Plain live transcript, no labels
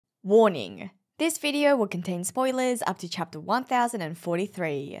Warning: this video will contain spoilers up to chapter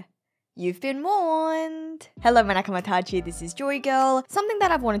 1043. You've been warned! Hello, my Nakamatachi, this is JoyGirl. Something that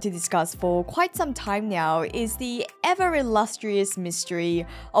I've wanted to discuss for quite some time now is the ever-illustrious mystery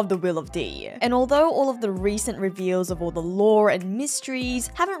of the Will of D. And although all of the recent reveals of all the lore and mysteries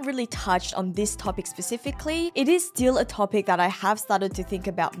haven't really touched on this topic specifically, it is still a topic that I have started to think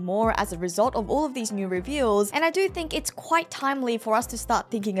about more as a result of all of these new reveals, and I do think it's quite timely for us to start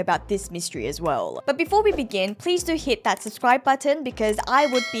thinking about this mystery as well. But before we begin, please do hit that subscribe button because I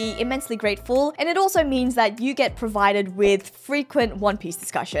would be immensely grateful, and it also means that you get provided with frequent One Piece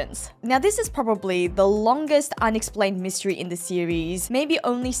discussions. Now, this is probably the longest unexplained mystery in the series, maybe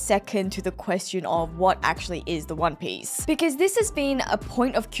only second to the question of what actually is the One Piece. Because this has been a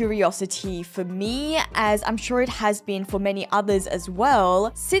point of curiosity for me, as I'm sure it has been for many others as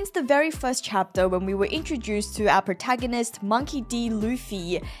well, since the very first chapter when we were introduced to our protagonist, Monkey D.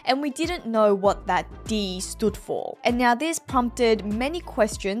 Luffy, and we didn't know what that D stood for. And now this prompted many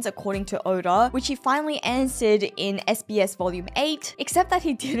questions according to Oda, which he finally answered in SBS Volume 8, except that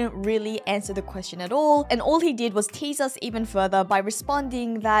he didn't really answer the question at all, and all he did was tease us even further by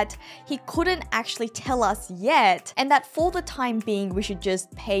responding that he couldn't actually tell us yet, and that for the time being we should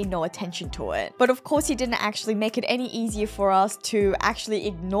just pay no attention to it. But of course he didn't actually make it any easier for us to actually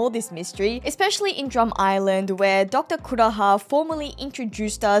ignore this mystery, especially in Drum Island, where Dr. Kuraha formally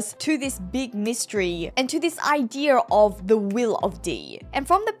introduced us to this big mystery and to this idea of the Will of D. And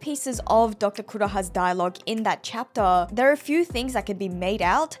from the pieces of Dr. Kuraha's dialogue in that chapter, there are a few things that can be made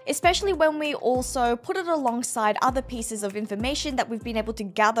out, especially when we also put it alongside other pieces of information that we've been able to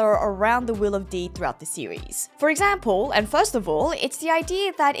gather around the Will of D throughout the series. For example, and first of all, it's the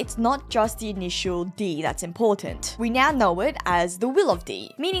idea that it's not just the initial D that's important. We now know it as the Will of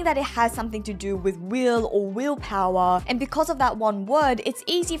D, meaning that it has something to do with will or willpower, and because of that one word, it's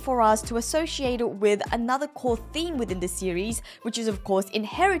easy for us to associate it with another core theme within the series, which is of course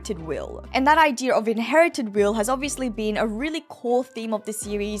inherited will. And that idea of inherited will has obviously been a really core theme of the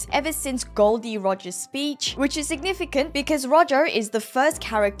series ever since Goldie Roger's speech, which is significant because Roger is the first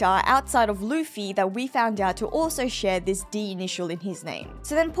character outside of Luffy that we found out to also share this D initial in his name.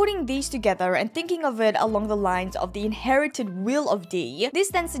 So then putting these together and thinking of it along the lines of the inherited will of D, this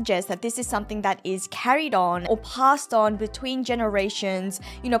then suggests that this is something that is carried on or passed on between generations,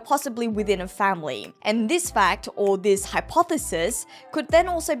 possibly within a family. And this fact, or this hypothesis, could then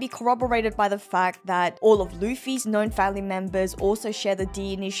also be corroborated by the fact that all of Luffy's known family members also share the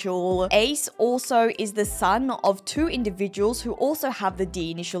D initial. Ace also is the son of two individuals who also have the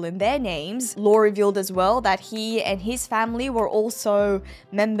D initial in their names. Lore revealed as well that he and his family were also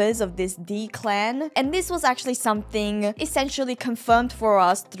members of this D clan, and this was actually something essentially confirmed for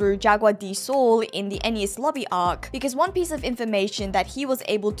us through Jaguar D Soul in the Enies Lobby arc, because one piece of information that he was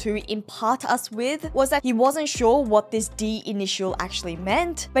able to impart us with was that he wasn't sure what this D initial actually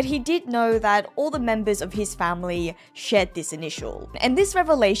meant, but he did know that all the members of his family shared this initial. And this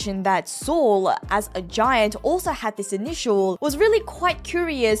revelation that Saul, as a giant, also had this initial was really quite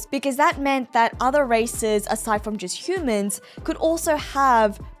curious, because that meant that other races aside from just humans could also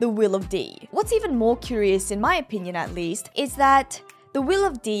have the Will of D. What's even more curious, in my opinion at least, is that the Will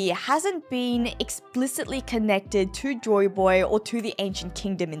of D hasn't been explicitly connected to Joy Boy or to the Ancient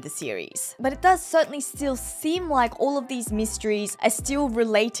Kingdom in the series. But it does certainly still seem like all of these mysteries are still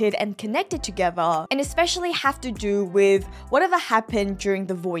related and connected together, and especially have to do with whatever happened during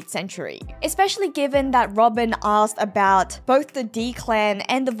the Void Century. Especially given that Robin asked about both the D clan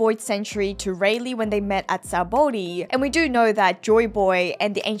and the Void Century to Rayleigh when they met at Sabaody, and we do know that Joy Boy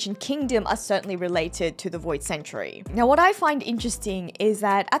and the Ancient Kingdom are certainly related to the Void Century. Now, what I find interesting is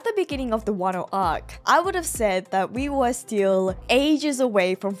that at the beginning of the Wano arc, I would have said that we were still ages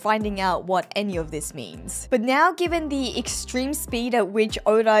away from finding out what any of this means. But now, given the extreme speed at which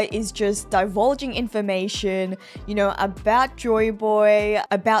Oda is just divulging information, about Joy Boy,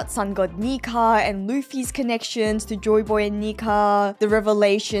 about Sun God Nika and Luffy's connections to Joy Boy and Nika, the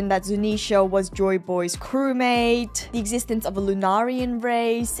revelation that Zunisha was Joy Boy's crewmate, the existence of a Lunarian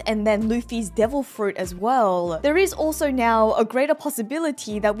race, and then Luffy's devil fruit as well, there is also now a greater possibility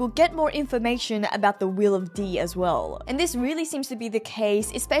that we'll get more information about the Will of D as well. And this really seems to be the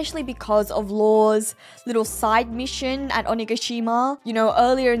case, especially because of Law's little side mission at Onigashima.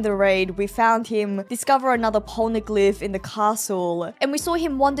 Earlier in the raid, we found him discover another poneglyph in the castle, and we saw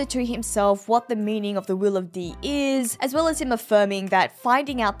him wonder to himself what the meaning of the Will of D is, as well as him affirming that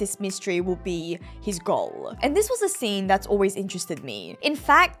finding out this mystery will be his goal. And this was a scene that's always interested me. In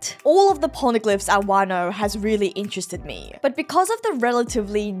fact, all of the poneglyphs at Wano has really interested me. But because of of the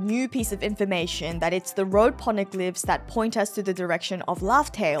relatively new piece of information that it's the road poneglyphs that point us to the direction of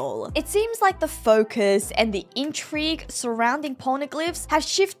Laughtale. It seems like the focus and the intrigue surrounding poneglyphs have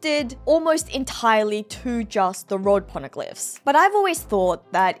shifted almost entirely to just the road poneglyphs. But I've always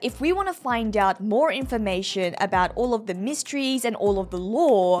thought that if we want to find out more information about all of the mysteries and all of the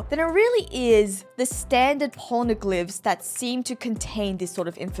lore, then it really is the standard poneglyphs that seem to contain this sort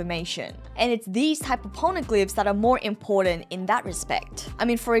of information. And it's these type of poneglyphs that are more important in that respect. I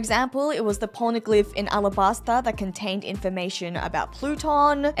mean, for example, it was the poneglyph in Alabasta that contained information about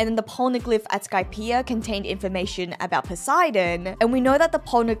Pluton, and then the poneglyph at Skypiea contained information about Poseidon, and we know that the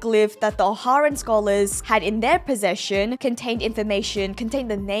poneglyph that the O'Haran scholars had in their possession contained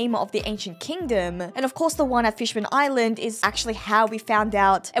the name of the ancient kingdom, and of course the one at Fishman Island is actually how we found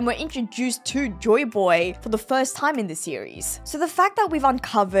out and were introduced to Joy Boy for the first time in the series. So the fact that we've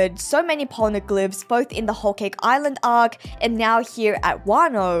uncovered so many poneglyphs both in the Whole Cake Island arc and now here at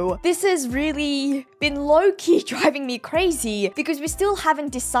Wano, this has really been low-key driving me crazy because we still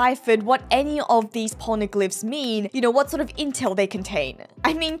haven't deciphered what any of these poneglyphs mean, you know, what sort of intel they contain.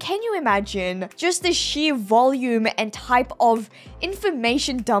 I mean, can you imagine just the sheer volume and type of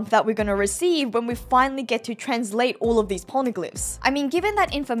information dump that we're gonna receive when we finally get to translate all of these poneglyphs? I mean, given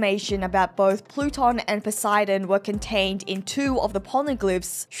that information about both Pluton and Poseidon were contained in 2 of the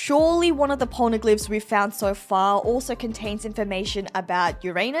poneglyphs, surely one of the poneglyphs we've found so far also contains information about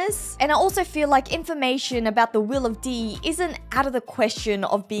Uranus. And I also feel like information about the Will of D isn't out of the question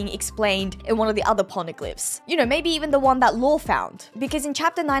of being explained in one of the other poneglyphs. You know, maybe even the one that Law found. Because in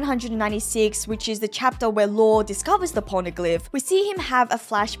chapter 996, which is the chapter where Law discovers the poneglyph, we see him have a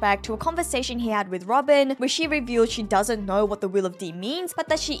flashback to a conversation he had with Robin, where she revealed she doesn't know what the Will of D means, but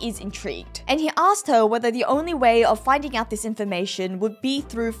that she is intrigued. And he asked her whether the only way of finding out this information would be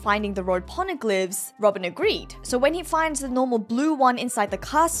through finding the road poneglyphs. Robin agreed. So when he finds the normal blue one inside the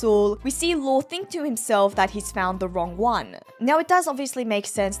castle, we see Law think to himself that he's found the wrong one. Now it does obviously make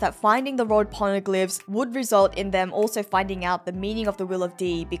sense that finding the road poneglyphs would result in them also finding out the meaning of the Will of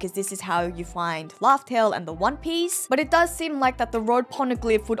D, because this is how you find Laughtale and the One Piece. But it does seem like that the road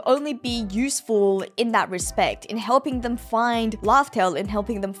poneglyph would only be useful in that respect, in helping them find Laughtale and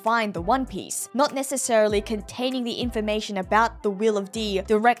helping them find the One Piece, not necessarily containing the information about the Will of D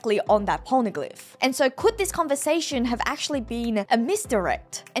directly on that poneglyph. And so could this conversation have actually been a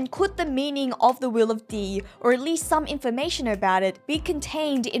misdirect? And could the meaning of the Will of D, or at least some information about it, be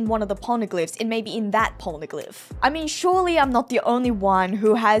contained in one of the poneglyphs, and maybe in that poneglyph? I mean, surely I'm not the only one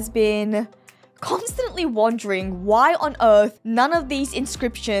who has been constantly wondering why on earth none of these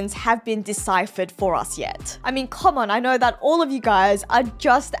inscriptions have been deciphered for us yet. I mean, come on, I know that all of you guys are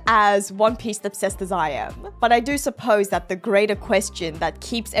just as One Piece obsessed as I am, but I do suppose that the greater question that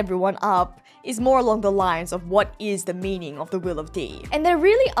keeps everyone up is more along the lines of what is the meaning of the Will of D. And there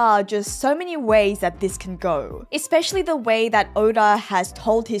really are just so many ways that this can go, especially the way that Oda has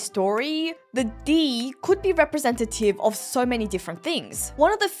told his story. The D could be representative of so many different things.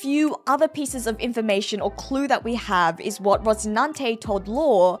 One of the few other pieces of information or clue that we have is what Rocinante told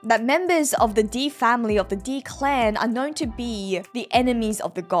Law, that members of the D family of the D clan are known to be the enemies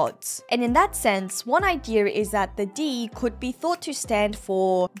of the gods. And in that sense, one idea is that the D could be thought to stand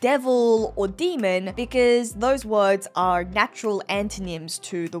for devil or demon, because those words are natural antonyms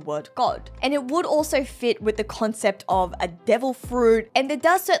to the word God. And it would also fit with the concept of a devil fruit, and there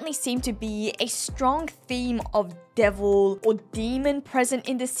does certainly seem to be a strong theme of devil or demon present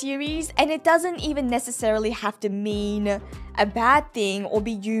in the series, and it doesn't even necessarily have to mean a bad thing or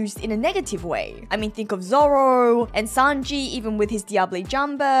be used in a negative way. I mean, think of Zoro and Sanji, even with his Diable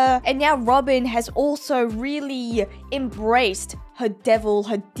Jumba, and now Robin has also really embraced her devil,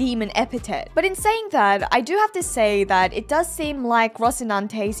 her demon epithet. But in saying that, I do have to say that it does seem like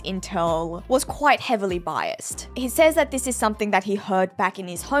Rocinante's intel was quite heavily biased. He says that this is something that he heard back in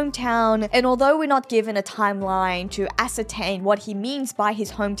his hometown, and although we're not given a timeline to ascertain what he means by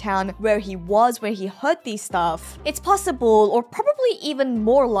his hometown, where he was when he heard these stuff, it's possible, or probably even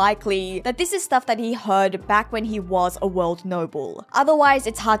more likely, that this is stuff that he heard back when he was a world noble. Otherwise,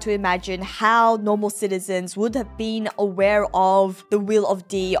 it's hard to imagine how normal citizens would have been aware of the Will of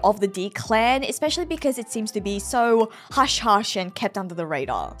D of the D clan, especially because it seems to be so hush-hush and kept under the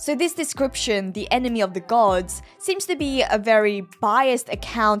radar. So this description, the enemy of the gods, seems to be a very biased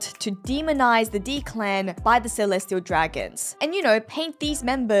account to demonize the D clan by the celestial dragons, and you know, paint these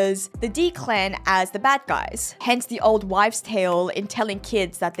members, the D clan, as the bad guys. Hence the old wives' tale in telling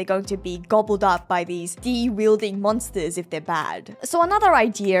kids that they're going to be gobbled up by these D-wielding monsters if they're bad. So another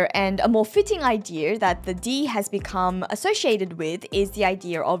idea, and a more fitting idea, that the D has become associated with is the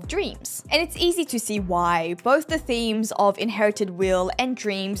idea of dreams. And it's easy to see why both the themes of inherited will and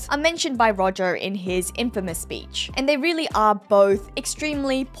dreams are mentioned by Roger in his infamous speech. And they really are both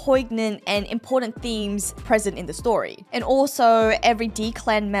extremely poignant and important themes present in the story. And also, every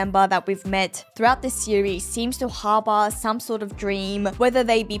D-Clan member that we've met throughout this series seems to harbor some sort of dream, whether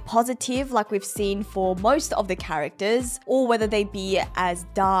they be positive like we've seen for most of the characters, or whether they be as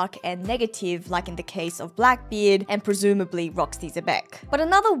dark and negative like in the case of Blackbeard and presumably Roxy Zebek. But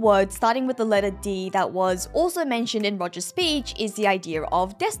another word starting with the letter D that was also mentioned in Roger's speech is the idea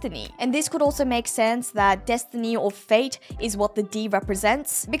of destiny. And this could also make sense that destiny or fate is what the D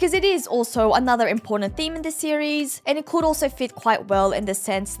represents, because it is also another important theme in the series, and it could also fit quite well in the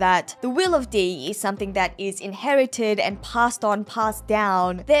sense that the will of D is something that is inherited and passed on, passed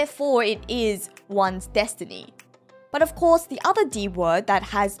down, therefore it is one's destiny. But of course, the other D word that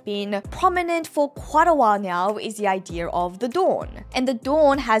has been prominent for quite a while now is the idea of the dawn. And the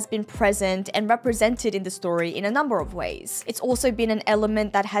dawn has been present and represented in the story in a number of ways. It's also been an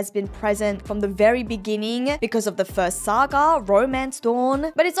element that has been present from the very beginning because of the first saga, Romance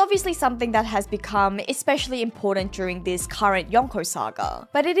Dawn, but it's obviously something that has become especially important during this current Yonko saga.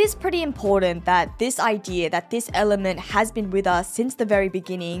 But it is pretty important that this idea, that this element has been with us since the very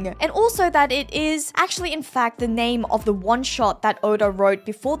beginning, and also that it is actually in fact the name of the one-shot that Oda wrote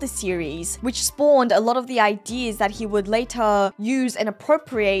before the series, which spawned a lot of the ideas that he would later use and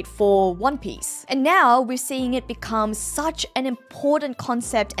appropriate for One Piece. And now we're seeing it become such an important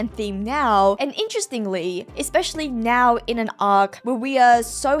concept and theme now, and interestingly, especially now in an arc where we are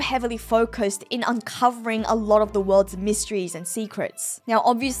so heavily focused in uncovering a lot of the world's mysteries and secrets. Now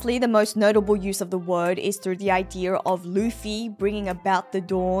obviously the most notable use of the word is through the idea of Luffy bringing about the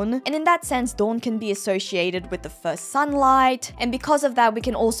dawn, and in that sense dawn can be associated with the first sunlight, and because of that we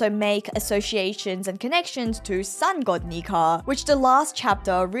can also make associations and connections to sun god Nika, which the last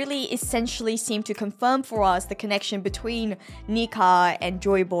chapter really essentially seemed to confirm for us the connection between Nika and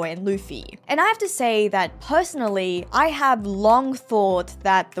Joy Boy and Luffy. And I have to say that personally I have long thought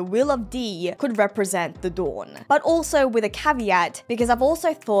that the will of D could represent the dawn, but also with a caveat, because I've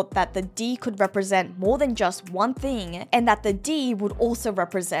also thought that the D could represent more than just one thing, and that the D would also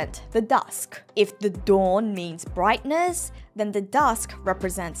represent the dusk. If the dawn means brightness, then the dusk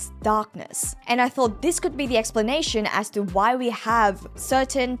represents darkness. And I thought this could be the explanation as to why we have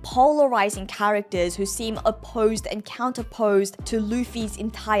certain polarizing characters who seem opposed and counterposed to Luffy's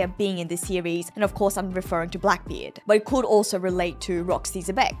entire being in the series, and of course I'm referring to Blackbeard, but it could also relate to Roxy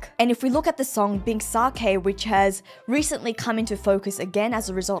Zebek. And if we look at the song Bing Sake, which has recently come into focus again as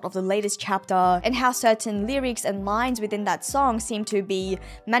a result of the latest chapter, and how certain lyrics and lines within that song seem to be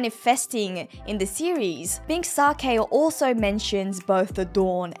manifesting in the series, Bing Sake also mentions both the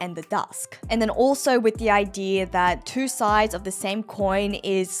dawn and the dusk. And then also with the idea that two sides of the same coin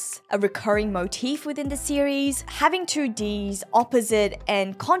is a recurring motif within the series, having two Ds opposite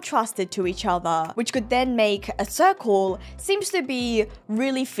and contrasted to each other, which could then make a circle, seems to be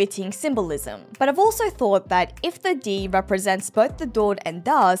really fitting symbolism. But I've also thought that if the D represents both the dawn and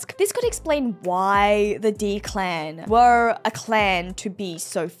dusk, this could explain why the D clan were a clan to be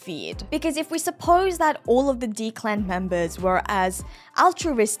so feared. Because if we suppose that all of the D clan members were as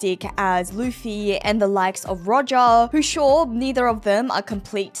altruistic as Luffy and the likes of Roger, who sure, neither of them are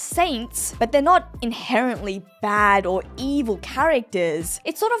complete saints, but they're not inherently bad or evil characters,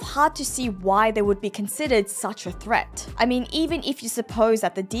 it's sort of hard to see why they would be considered such a threat. I mean, even if you suppose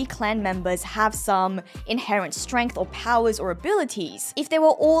that the D clan members have some inherent strength or powers or abilities, if they were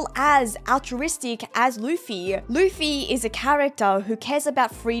all as altruistic as Luffy, Luffy is a character who cares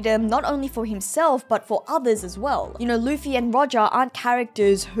about freedom not only for himself but for others as well. You know, Luffy and Roger aren't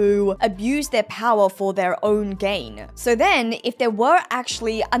characters who abuse their power for their own gain. So then, if there were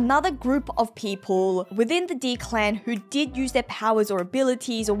actually another group of people within the D clan who did use their powers or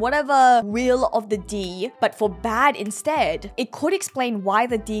abilities or whatever will of the D, but for bad instead, it could explain why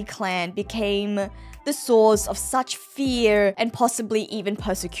the D clan became the source of such fear and possibly even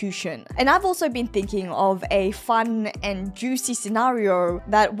persecution. And I've also been thinking of a fun and juicy scenario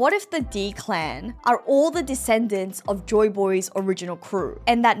that what if the D clan are all the descendants of Joy Boy's original crew,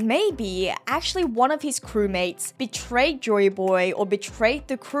 and that maybe actually one of his crewmates betrayed Joy Boy or betrayed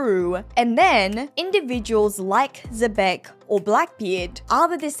the crew, and then individuals like Zebek or Blackbeard are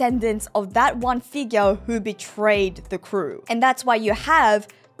the descendants of that one figure who betrayed the crew. And that's why you have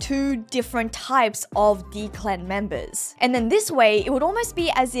two different types of D clan members. And then this way, it would almost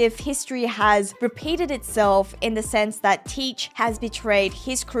be as if history has repeated itself in the sense that Teach has betrayed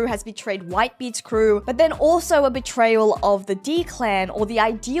his crew, has betrayed Whitebeard's crew, but then also a betrayal of the D clan or the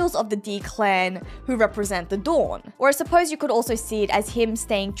ideals of the D clan who represent the Dawn. Or I suppose you could also see it as him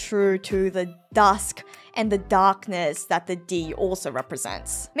staying true to the dusk and the darkness that the D also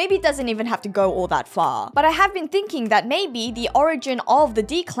represents. Maybe it doesn't even have to go all that far, but I have been thinking that maybe the origin of the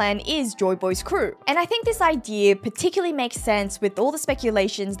D clan is Joy Boy's crew. And I think this idea particularly makes sense with all the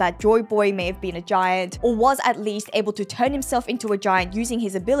speculations that Joy Boy may have been a giant, or was at least able to turn himself into a giant using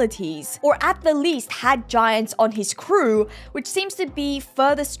his abilities, or at the least had giants on his crew, which seems to be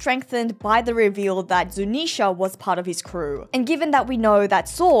further strengthened by the reveal that Zunisha was part of his crew. And given that we know that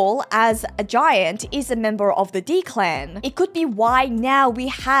Saul, as a giant, is a member of the D clan, it could be why now we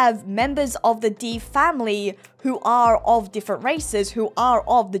have members of the D family who are of different races, who are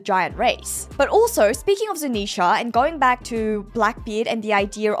of the giant race. But also, speaking of Zunisha and going back to Blackbeard and the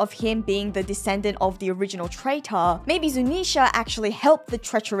idea of him being the descendant of the original traitor, maybe Zunisha actually helped the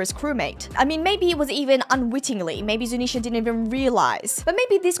treacherous crewmate. I mean, maybe it was even unwittingly, maybe Zunisha didn't even realize, but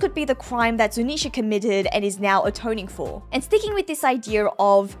maybe this could be the crime that Zunisha committed and is now atoning for. And sticking with this idea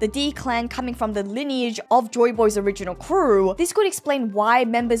of the D clan coming from the lineage of Joy Boy's original crew, this could explain why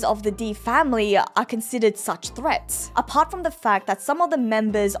members of the D family are considered such threats. Apart from the fact that some of the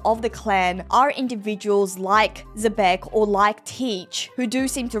members of the clan are individuals like Zebek or like Teach, who do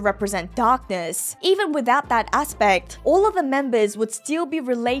seem to represent darkness, even without that aspect, all of the members would still be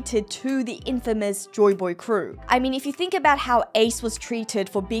related to the infamous Joy Boy crew. I mean, if you think about how Ace was treated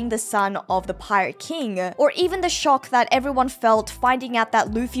for being the son of the Pirate King, or even the shock that everyone felt finding out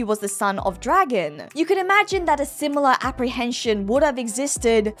that Luffy was the son of Dragon, you could imagine that a similar apprehension would have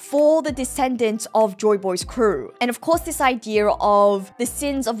existed for the descendants of Joy Boy's crew. And of course, this idea of the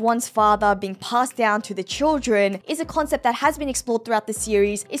sins of one's father being passed down to the children is a concept that has been explored throughout the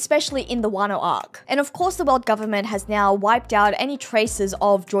series, especially in the Wano arc. And of course, the world government has now wiped out any traces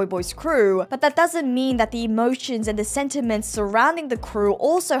of Joy Boy's crew, but that doesn't mean that the emotions and the sentiments surrounding the crew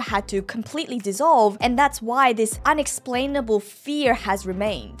also had to completely dissolve, and that's why this unexplainable fear has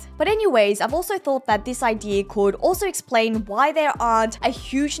remained. But anyways, I've also thought that this idea could also explain why there aren't a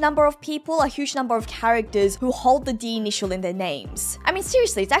huge number of people, a huge number of characters who hold the D initial in their names. I mean,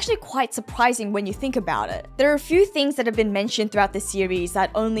 seriously, it's actually quite surprising when you think about it. There are a few things that have been mentioned throughout the series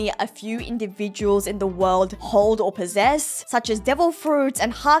that only a few individuals in the world hold or possess, such as devil fruits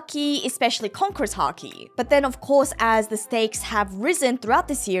and haki, especially Conqueror's haki. But then, of course, as the stakes have risen throughout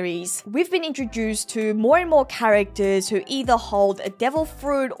the series, we've been introduced to more and more characters who either hold a devil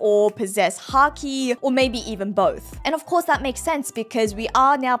fruit or possess haki, or maybe even both. And of course, that makes sense because we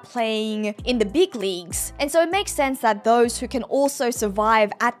are now playing in the big leagues, and so it makes sense that those who can also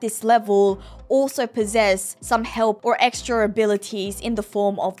survive at this level also possess some help or extra abilities in the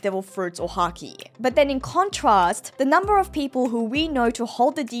form of devil fruits or haki. But then in contrast, the number of people who we know to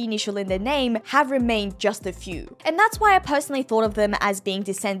hold the D initial in their name have remained just a few. And that's why I personally thought of them as being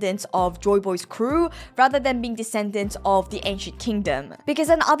descendants of Joy Boy's crew rather than being descendants of the Ancient Kingdom. Because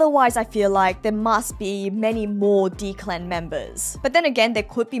then otherwise I feel like there must be many more D clan members. But then again, there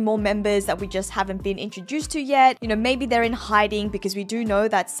could be more members that we just haven't been introduced to yet. You know, maybe they're in hiding because we do know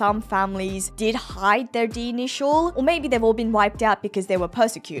that some families did hide their D initial, or maybe they've all been wiped out because they were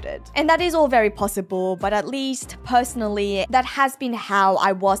persecuted. And that is all very possible, but at least personally, that has been how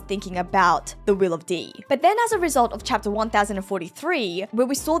I was thinking about the Will of D. But then as a result of chapter 1043, where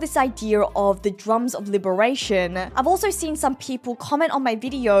we saw this idea of the drums of liberation, I've also seen some people comment on my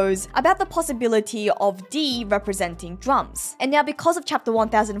videos about the possibility of D representing drums. And now because of chapter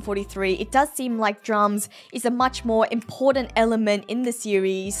 1043, it does seem like drums is a much more important element in the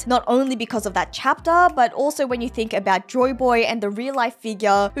series, not only because of that chapter, but also when you think about Joy Boy and the real life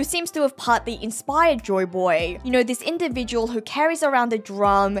figure who seems to have partly inspired Joy Boy. You know, this individual who carries around a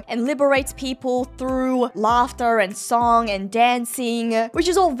drum and liberates people through laughter and song and dancing, which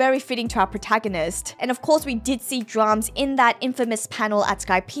is all very fitting to our protagonist. And of course, we did see drums in that infamous panel at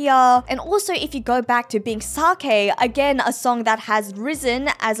Skypiea. And also, if you go back to Being Sake, again, a song that has risen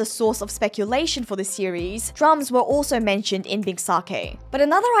as a source of speculation for the series, drums were also mentioned in Being Sake. But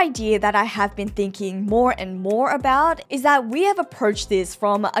another idea that I have been thinking more and more about is that we have approached this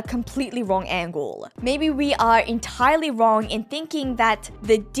from a completely wrong angle. Maybe we are entirely wrong in thinking that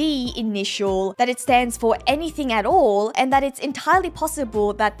the D initial, that it stands for anything at all, and that it's entirely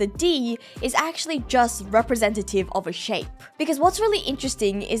possible that the D is actually just representative of a shape. Because what's really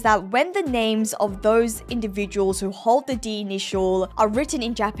interesting is that when the names of those individuals who hold the D initial are written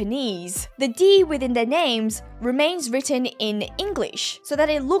in Japanese, the D within their names remains written in English so that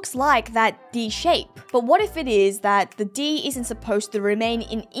it looks like that D shape. But what if it is that the D isn't supposed to remain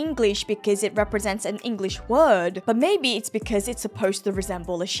in English because it represents an English word, but maybe it's because it's supposed to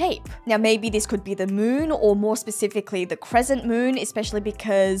resemble a shape? Now maybe this could be the moon, or more specifically the crescent moon, especially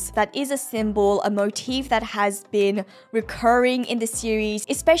because that is a symbol, a motif that has been recurring in the series,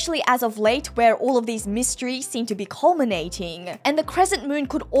 especially as of late where all of these mysteries seem to be culminating. And the crescent moon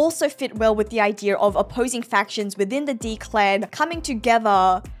could also fit well with the idea of opposing factions within the D clan coming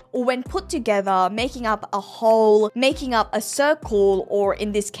together, or when put together, making up a whole, making up a circle, or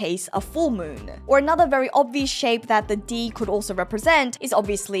in this case, a full moon. Or another very obvious shape that the D could also represent is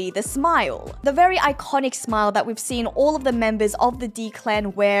obviously the smile. The very iconic smile that we've seen all of the members of the D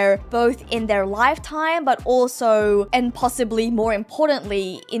clan wear both in their lifetime, but also, and possibly more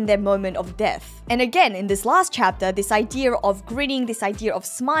importantly, in their moment of death. And again, in this last chapter, this idea of grinning, this idea of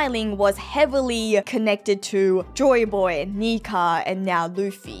smiling was heavily connected to Joy Boy, Nika, and now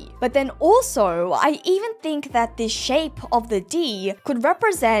Luffy. But then also, I even think that this shape of the D could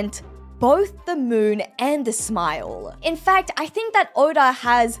represent both the moon and the smile. In fact, I think that Oda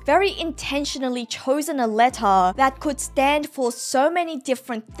has very intentionally chosen a letter that could stand for so many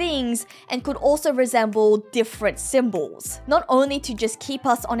different things and could also resemble different symbols. Not only to just keep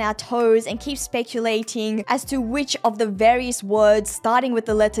us on our toes and keep speculating as to which of the various words starting with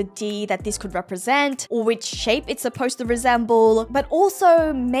the letter D that this could represent, or which shape it's supposed to resemble, but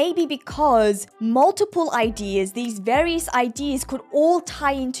also maybe because multiple ideas, these various ideas could all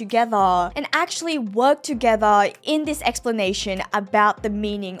tie in together and actually work together in this explanation about the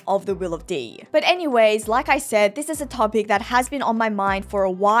meaning of the Will of D. But anyways, like I said, this is a topic that has been on my mind for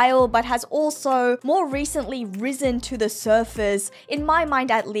a while, but has also more recently risen to the surface, in my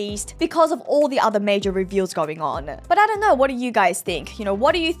mind at least, because of all the other major reveals going on. But I don't know, what do you guys think? You know,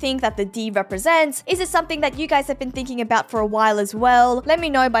 what do you think that the D represents? Is it something that you guys have been thinking about for a while as well? Let me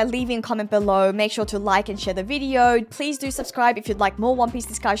know by leaving a comment below. Make sure to like and share the video. Please do subscribe if you'd like more One Piece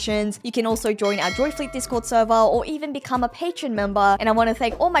discussions. You can also join our Joyfleet Discord server or even become a Patron member, and I want to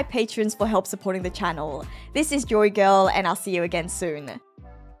thank all my patrons for help supporting the channel. This is JoyGirl, and I'll see you again soon.